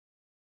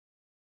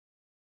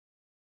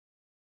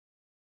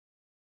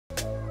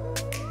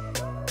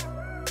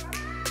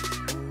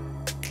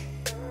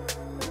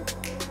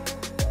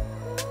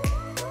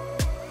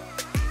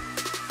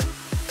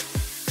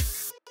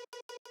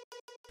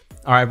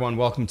All right, everyone,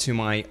 welcome to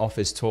my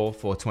office tour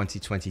for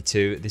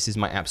 2022. This is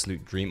my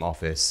absolute dream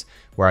office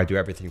where I do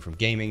everything from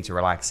gaming to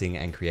relaxing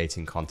and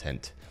creating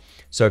content.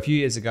 So a few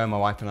years ago, my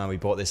wife and I, we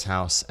bought this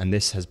house, and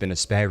this has been a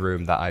spare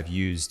room that I've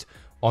used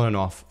on and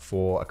off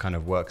for a kind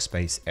of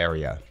workspace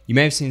area. You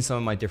may have seen some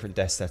of my different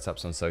desk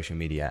setups on social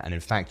media, and in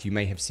fact, you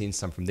may have seen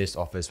some from this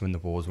office when the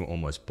walls were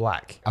almost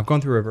black. I've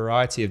gone through a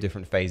variety of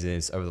different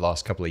phases over the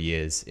last couple of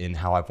years in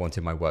how I've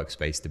wanted my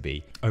workspace to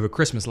be. Over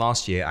Christmas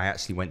last year, I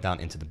actually went down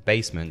into the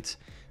basement,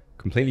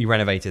 completely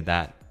renovated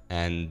that,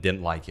 and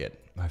didn't like it.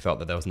 I felt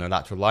that there was no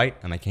natural light,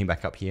 and I came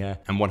back up here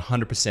and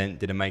 100%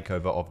 did a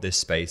makeover of this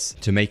space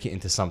to make it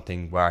into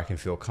something where I can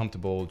feel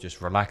comfortable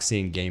just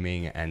relaxing,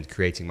 gaming, and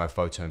creating my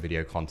photo and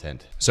video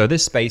content. So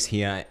this space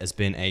here has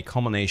been a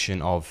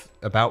combination of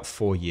about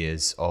 4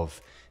 years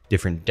of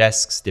different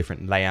desks,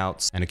 different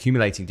layouts, and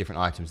accumulating different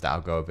items that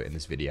I'll go over in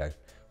this video.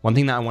 One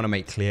thing that I want to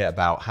make clear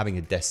about having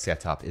a desk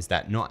setup is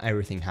that not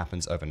everything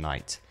happens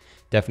overnight.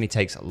 Definitely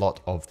takes a lot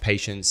of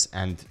patience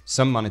and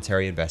some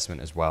monetary investment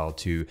as well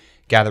to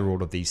gather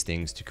all of these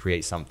things to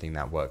create something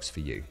that works for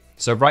you.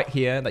 So right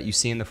here that you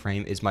see in the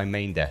frame is my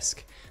main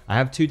desk. I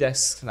have two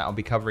desks that I'll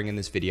be covering in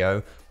this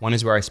video. One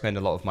is where I spend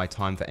a lot of my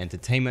time for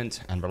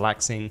entertainment and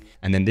relaxing.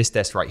 And then this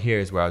desk right here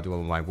is where I do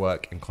all of my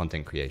work and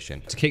content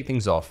creation. To kick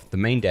things off, the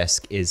main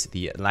desk is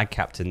the Lag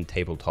Captain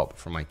tabletop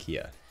from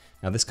IKEA.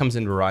 Now this comes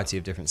in a variety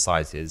of different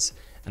sizes,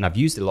 and I've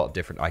used a lot of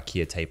different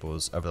IKEA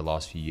tables over the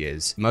last few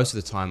years. Most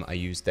of the time I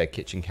used their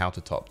kitchen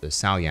countertop, the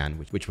Salyan,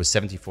 which was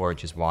 74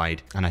 inches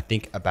wide and I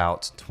think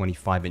about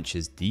 25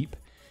 inches deep.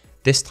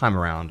 This time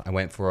around, I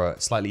went for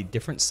a slightly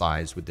different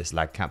size with this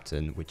Lag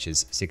Captain, which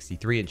is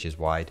 63 inches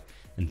wide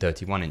and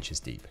 31 inches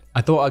deep.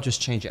 I thought I'd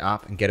just change it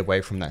up and get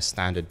away from that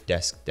standard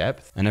desk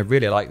depth, and I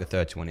really like the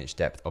 31-inch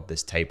depth of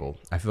this table.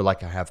 I feel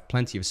like I have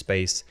plenty of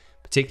space,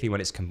 particularly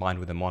when it's combined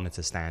with a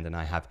monitor stand, and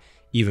I have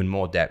even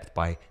more depth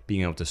by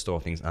being able to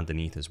store things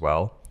underneath as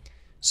well.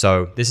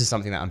 So this is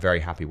something that I'm very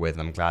happy with,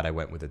 and I'm glad I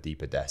went with a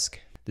deeper desk.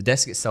 The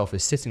desk itself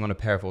is sitting on a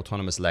pair of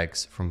autonomous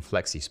legs from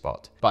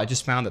FlexiSpot, but I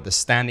just found that the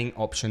standing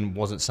option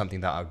wasn't something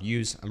that I would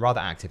use. I'm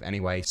rather active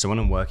anyway, so when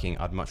I'm working,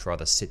 I'd much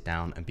rather sit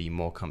down and be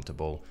more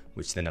comfortable,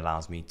 which then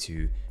allows me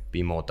to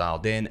be more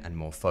dialed in and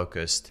more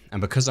focused.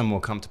 And because I'm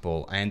more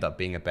comfortable, I end up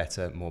being a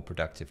better, more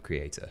productive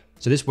creator.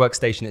 So this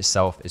workstation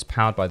itself is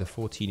powered by the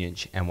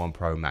 14-inch M1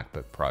 Pro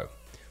MacBook Pro.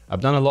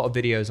 I've done a lot of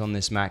videos on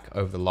this Mac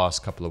over the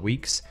last couple of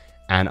weeks,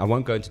 and I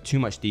won't go into too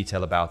much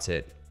detail about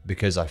it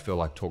because I feel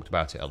I've talked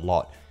about it a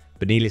lot.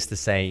 But needless to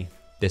say,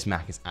 this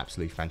Mac is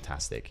absolutely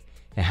fantastic.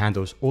 It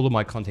handles all of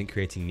my content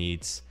creating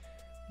needs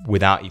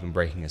without even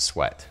breaking a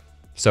sweat.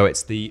 So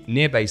it's the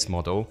near-base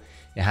model.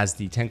 It has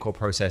the 10-core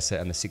processor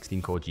and the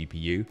 16-core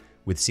GPU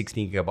with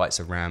 16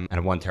 gigabytes of RAM and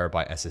a 1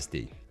 terabyte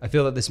SSD. I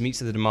feel that this meets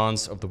the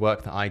demands of the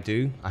work that I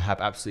do. I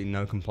have absolutely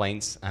no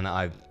complaints, and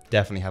I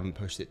definitely haven't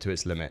pushed it to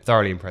its limit.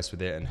 Thoroughly impressed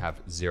with it and have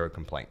zero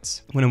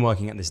complaints. When I'm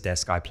working at this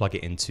desk, I plug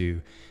it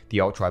into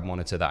the ultra-wide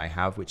monitor that I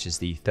have, which is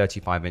the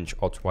 35-inch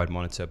ultra-wide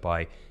monitor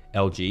by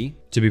LG.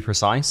 To be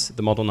precise,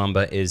 the model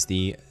number is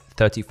the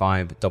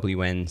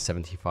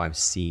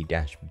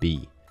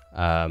 35WN75C-B.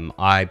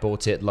 I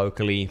bought it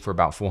locally for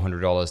about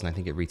 $400, and I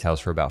think it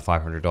retails for about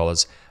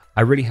 $500.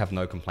 I really have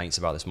no complaints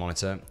about this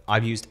monitor.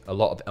 I've used a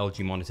lot of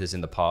LG monitors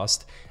in the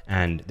past,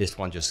 and this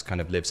one just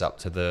kind of lives up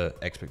to the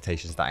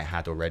expectations that I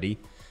had already.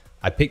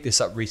 I picked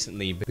this up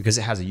recently because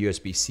it has a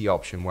USB-C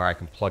option where I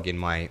can plug in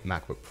my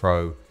MacBook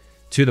Pro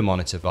to the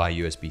monitor via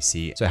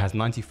USB-C. So it has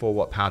 94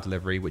 watt power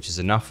delivery, which is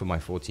enough for my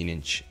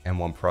 14-inch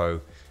M1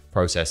 Pro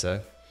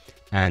processor.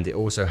 And it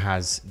also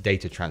has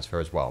data transfer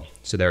as well.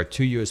 So there are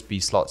two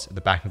USB slots at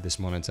the back of this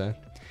monitor,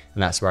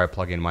 and that's where I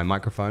plug in my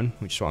microphone,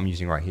 which is what I'm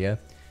using right here,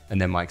 and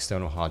then my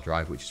external hard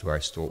drive, which is where I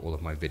store all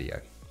of my video.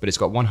 But it's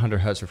got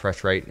 100 Hz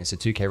refresh rate, it's a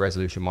 2K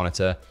resolution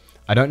monitor.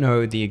 I don't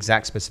know the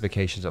exact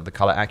specifications of the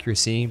color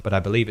accuracy, but I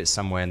believe it's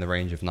somewhere in the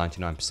range of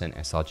 99%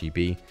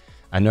 sRGB.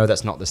 I know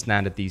that's not the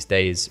standard these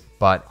days,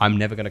 but I'm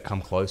never gonna come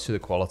close to the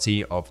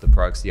quality of the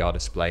Pro XDR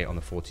display on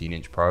the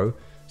 14-inch Pro,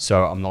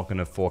 so I'm not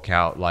gonna fork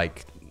out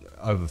like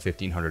over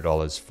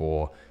 $1,500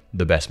 for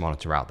the best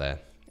monitor out there.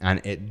 And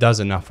it does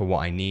enough for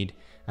what I need,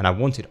 and I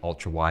wanted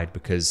ultra wide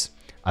because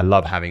I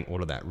love having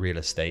all of that real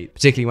estate,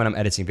 particularly when I'm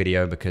editing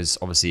video, because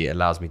obviously it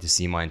allows me to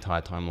see my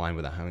entire timeline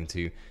without having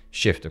to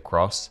shift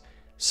across.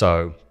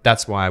 So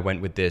that's why I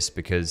went with this,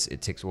 because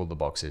it ticks all the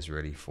boxes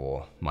really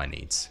for my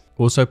needs.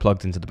 Also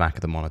plugged into the back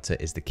of the monitor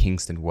is the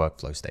Kingston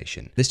workflow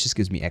station. This just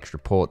gives me extra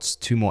ports,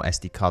 2 more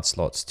SD card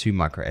slots, 2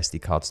 micro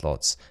SD card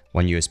slots,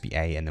 1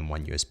 USB-A and then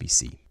 1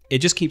 USB-C. It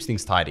just keeps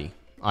things tidy.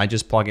 I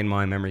just plug in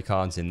my memory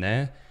cards in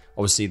there.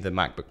 Obviously the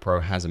MacBook Pro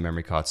has a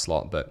memory card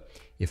slot, but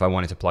if I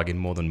wanted to plug in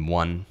more than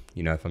one,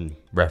 you know, if I'm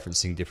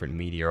referencing different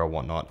media or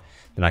whatnot,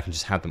 then I can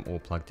just have them all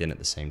plugged in at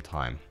the same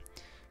time.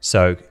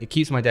 So it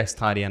keeps my desk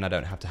tidy and I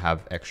don't have to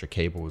have extra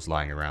cables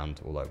lying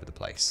around all over the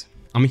place.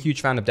 I'm a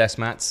huge fan of desk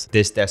mats.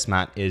 This desk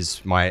mat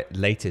is my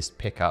latest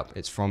pickup.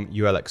 It's from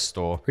ULX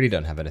store. Really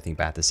don't have anything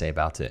bad to say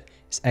about it.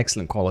 It's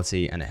excellent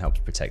quality and it helps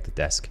protect the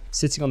desk.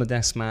 Sitting on the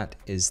desk mat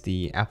is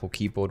the Apple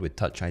keyboard with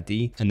Touch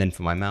ID. And then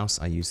for my mouse,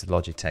 I use the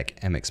Logitech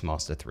MX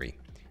Master 3.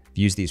 I've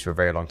used these for a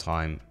very long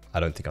time. I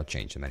don't think I'll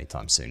change them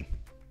anytime soon.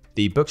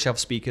 The bookshelf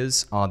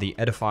speakers are the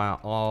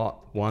Edifier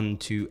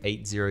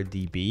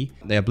R1280DB.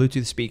 They are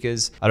Bluetooth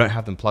speakers. I don't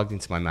have them plugged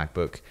into my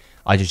MacBook.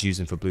 I just use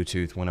them for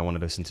Bluetooth when I want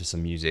to listen to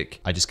some music.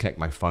 I just connect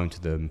my phone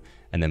to them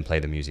and then play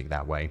the music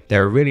that way.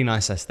 They're a really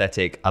nice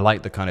aesthetic. I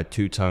like the kind of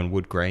two-tone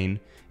wood grain.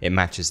 It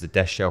matches the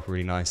desk shelf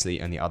really nicely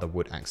and the other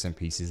wood accent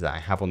pieces that I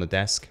have on the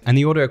desk. And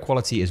the audio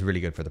quality is really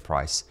good for the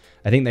price.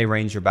 I think they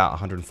range about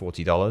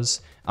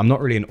 $140. I'm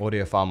not really an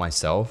audiophile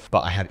myself,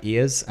 but I have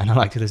ears and I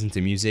like to listen to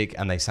music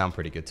and they sound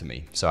pretty good to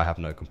me. So I have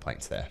no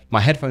complaints there.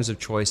 My headphones of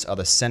choice are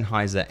the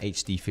Sennheiser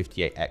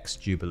HD58X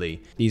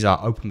Jubilee. These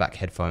are open back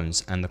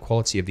headphones and the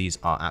quality of these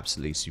are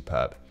absolutely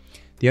superb.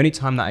 The only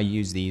time that I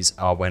use these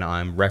are when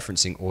I'm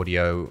referencing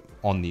audio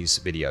on these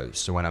videos.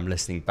 So when I'm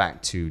listening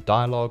back to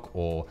dialogue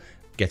or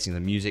getting the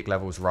music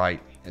levels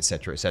right,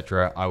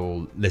 etc., I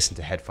will listen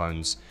to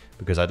headphones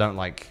because I don't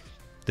like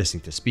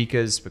listening to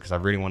speakers because I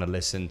really want to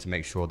listen to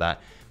make sure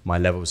that my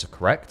levels are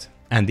correct.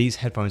 And these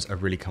headphones are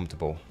really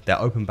comfortable. They're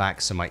open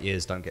back so my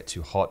ears don't get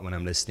too hot when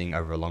I'm listening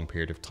over a long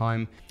period of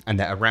time. And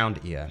they're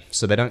around ear.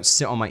 So they don't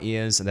sit on my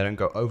ears and they don't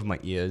go over my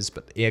ears,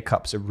 but the ear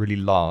cups are really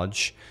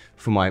large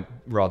for my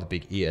rather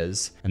big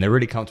ears. And they're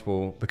really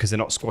comfortable because they're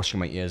not squashing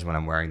my ears when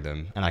I'm wearing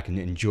them. And I can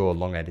endure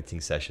long editing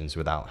sessions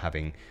without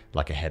having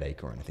like a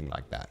headache or anything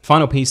like that.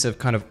 Final piece of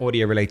kind of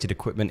audio related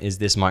equipment is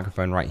this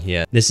microphone right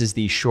here. This is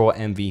the Shure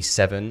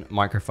MV7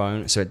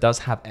 microphone. So it does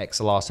have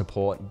XLR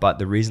support, but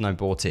the reason I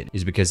bought it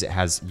is because it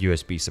has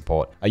USB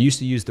support. I used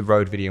to use the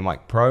Rode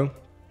VideoMic Pro,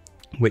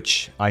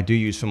 which I do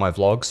use for my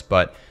vlogs,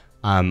 but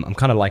I'm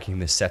kind of liking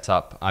this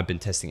setup. I've been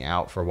testing it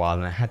out for a while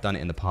and I had done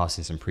it in the past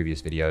in some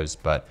previous videos,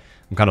 but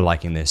I'm kind of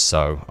liking this,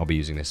 so I'll be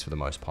using this for the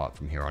most part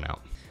from here on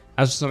out.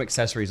 As for some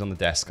accessories on the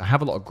desk, I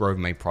have a lot of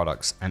Grovemade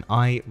products and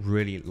I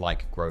really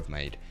like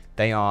Grovemade.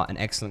 They are an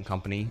excellent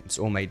company. It's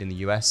all made in the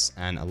US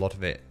and a lot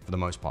of it, for the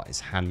most part, is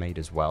handmade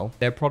as well.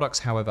 Their products,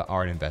 however,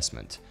 are an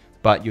investment,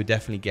 but you're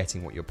definitely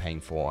getting what you're paying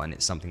for and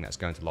it's something that's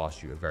going to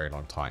last you a very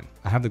long time.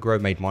 I have the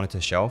Grovemade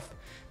monitor shelf.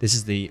 This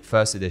is the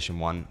first edition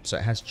one, so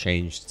it has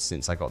changed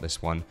since I got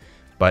this one,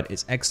 but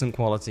it's excellent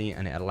quality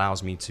and it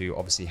allows me to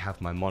obviously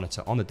have my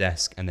monitor on the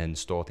desk and then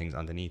store things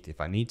underneath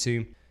if I need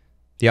to.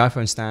 The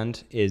iPhone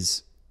stand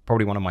is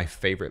probably one of my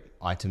favorite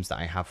items that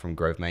I have from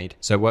Grovemade.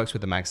 So it works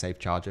with the MagSafe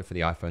charger for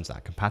the iPhones that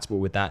are compatible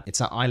with that. It's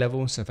at eye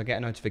level, so if I get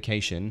a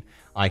notification,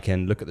 I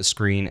can look at the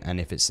screen and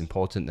if it's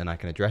important, then I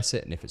can address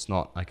it. And if it's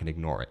not, I can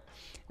ignore it.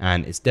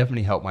 And it's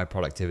definitely helped my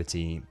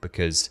productivity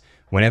because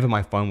whenever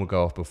my phone would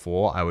go off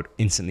before, I would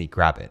instantly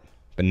grab it.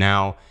 But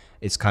now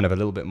it's kind of a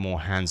little bit more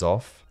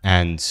hands-off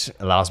and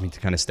allows me to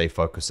kind of stay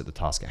focused at the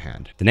task at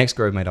hand. The next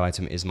Grovemade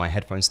item is my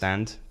headphone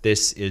stand.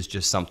 This is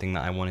just something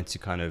that I wanted to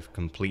kind of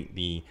complete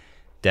the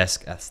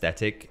desk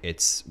aesthetic.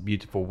 It's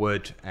beautiful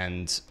wood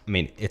and I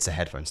mean, it's a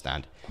headphone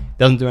stand. It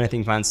doesn't do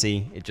anything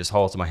fancy. It just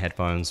holds my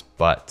headphones,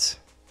 but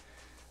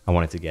I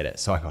wanted to get it,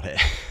 so I got it.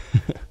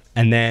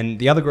 And then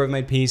the other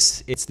Grovemade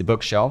piece, it's the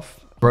bookshelf.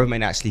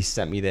 Grovemade actually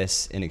sent me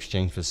this in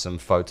exchange for some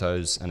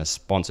photos and a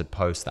sponsored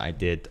post that I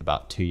did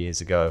about 2 years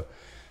ago.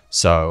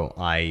 So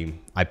I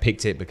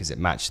picked it because it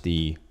matched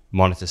the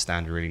monitor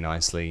stand really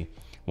nicely.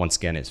 Once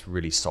again, it's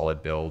really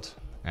solid build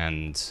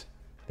and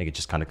I think it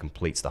just kind of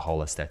completes the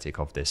whole aesthetic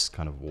of this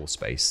kind of wall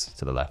space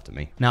to the left of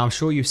me. Now, I'm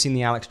sure you've seen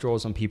the Alex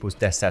drawers on people's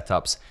desk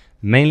setups,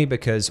 mainly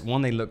because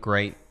one, they look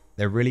great,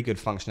 they're really good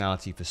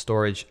functionality for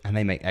storage, and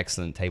they make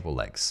excellent table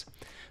legs.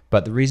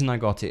 But the reason I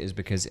got it is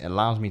because it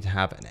allows me to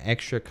have an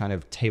extra kind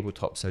of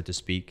tabletop, so to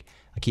speak.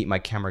 I keep my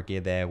camera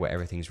gear there where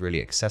everything's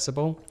really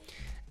accessible,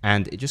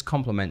 and it just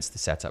complements the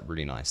setup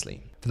really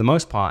nicely. For the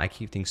most part, I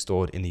keep things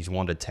stored in these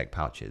Wandered Tech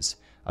pouches.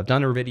 I've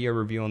done a video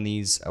review on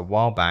these a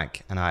while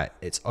back and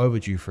it's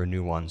overdue for a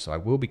new one, so I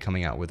will be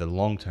coming out with a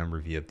long-term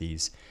review of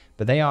these,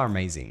 but they are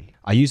amazing.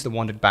 I use the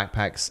Wandered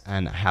backpacks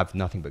and have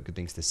nothing but good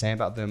things to say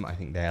about them. I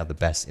think they are the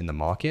best in the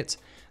market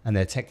and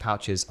their tech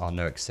pouches are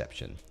no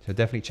exception. So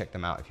definitely check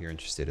them out if you're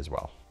interested as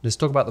well. Let's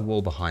talk about the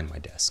wall behind my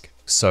desk.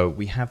 So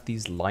we have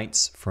these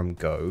lights from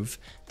Gove.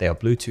 They are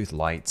Bluetooth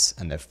lights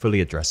and they're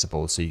fully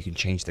addressable, so you can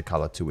change the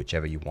color to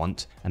whichever you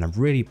want. And I'm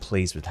really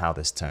pleased with how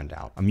this turned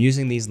out. I'm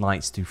using these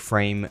lights to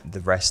frame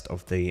the rest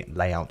of the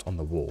layout on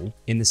the wall.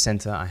 In the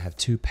center, I have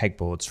 2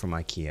 pegboards from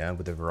IKEA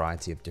with a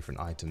variety of different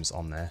items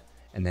on there.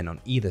 And then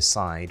on either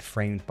side,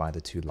 framed by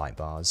the 2 light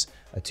bars,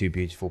 are 2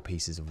 beautiful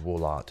pieces of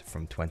wall art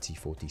from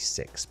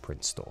 2046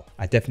 print store.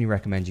 I definitely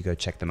recommend you go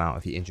check them out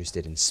if you're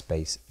interested in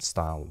space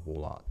style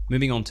wall art.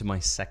 Moving on to my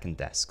second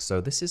desk.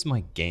 So this is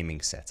my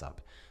gaming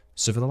setup.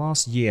 So for the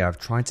last year, I've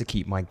tried to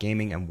keep my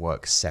gaming and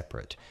work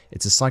separate.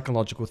 It's a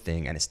psychological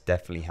thing and it's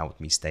definitely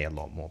helped me stay a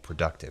lot more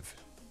productive.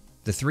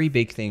 The 3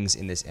 big things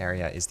in this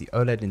area is the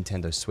OLED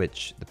Nintendo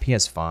Switch, the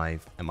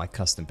PS5, and my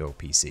custom built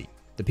PC.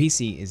 The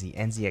PC is the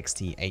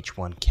NZXT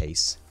H1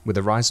 case with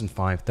a Ryzen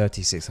 5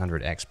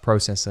 3600X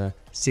processor,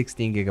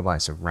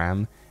 16GB of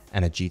RAM,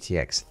 and a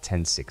GTX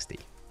 1060.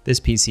 This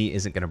PC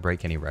isn't going to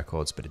break any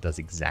records, but it does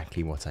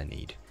exactly what I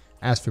need.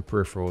 As for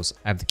peripherals,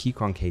 I have the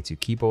Keychron K2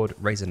 keyboard,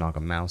 Razer Naga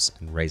mouse,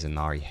 and Razer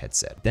Nari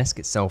headset. The desk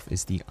itself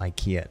is the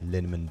IKEA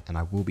Linneman, and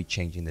I will be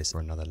changing this for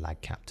another Lag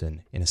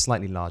Captain in a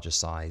slightly larger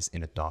size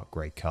in a dark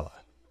grey color.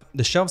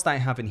 The shelves that I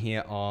have in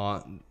here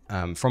are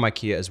from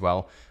IKEA as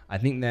well. I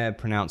think they're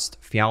pronounced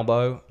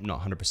Fialbo, I'm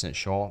not 100%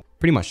 sure.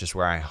 Pretty much just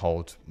where I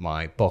hold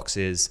my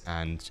boxes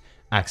and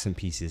accent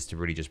pieces to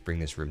really just bring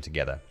this room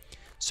together.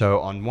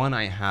 So on one,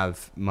 I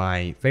have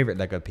my favorite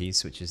Lego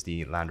piece, which is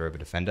the Land Rover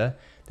Defender.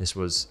 This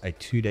was a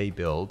 2-day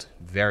build,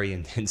 very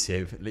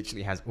intensive, it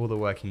literally has all the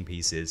working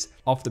pieces.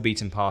 Off the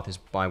Beaten Path is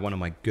by one of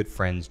my good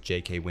friends,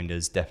 J.K.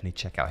 Winders. Definitely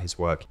check out his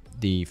work.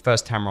 The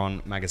first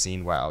Tamron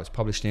magazine where I was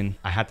published in,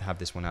 I had to have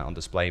this one out on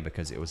display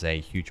because it was a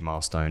huge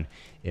milestone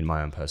in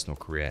my own personal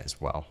career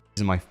as well.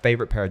 These are my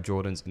favorite pair of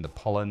Jordans in the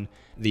Pollen.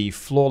 The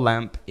floor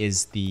lamp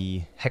is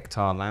the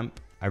Hector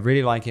lamp. I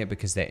really like it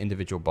because they're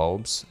individual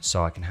bulbs,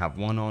 so I can have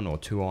one on or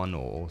two on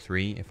or all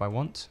three if I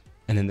want.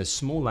 And then the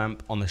small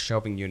lamp on the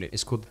shelving unit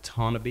is called the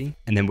Tarnaby.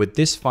 And then with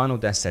this final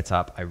desk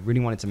setup, I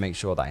really wanted to make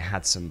sure that I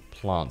had some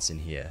plants in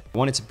here. I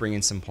wanted to bring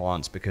in some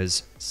plants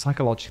because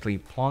psychologically,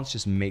 plants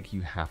just make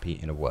you happy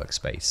in a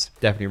workspace.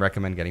 Definitely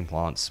recommend getting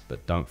plants,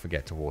 but don't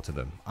forget to water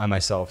them. I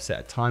myself set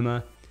a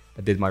timer.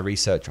 I did my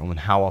research on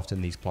how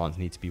often these plants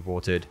need to be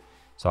watered.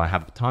 So I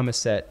have a timer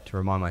set to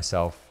remind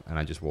myself, and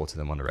I just water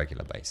them on a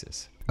regular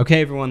basis.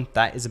 Okay, everyone,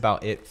 that is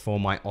about it for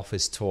my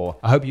office tour.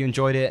 I hope you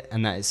enjoyed it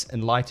and that it's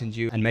enlightened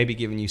you and maybe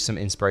given you some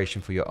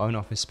inspiration for your own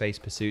office space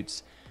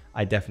pursuits.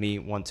 I definitely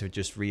want to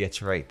just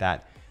reiterate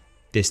that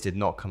this did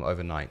not come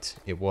overnight.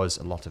 It was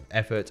a lot of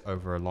effort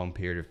over a long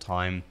period of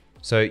time.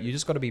 So you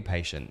just got to be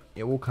patient.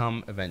 It will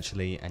come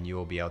eventually and you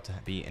will be able to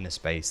be in a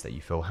space that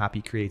you feel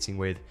happy creating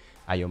with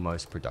at your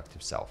most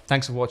productive self.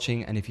 Thanks for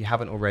watching, and if you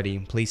haven't already,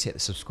 please hit the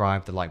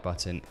subscribe, the like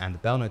button, and the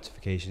bell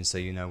notification so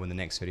you know when the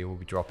next video will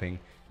be dropping.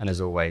 And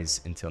as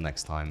always, until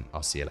next time,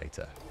 I'll see you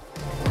later.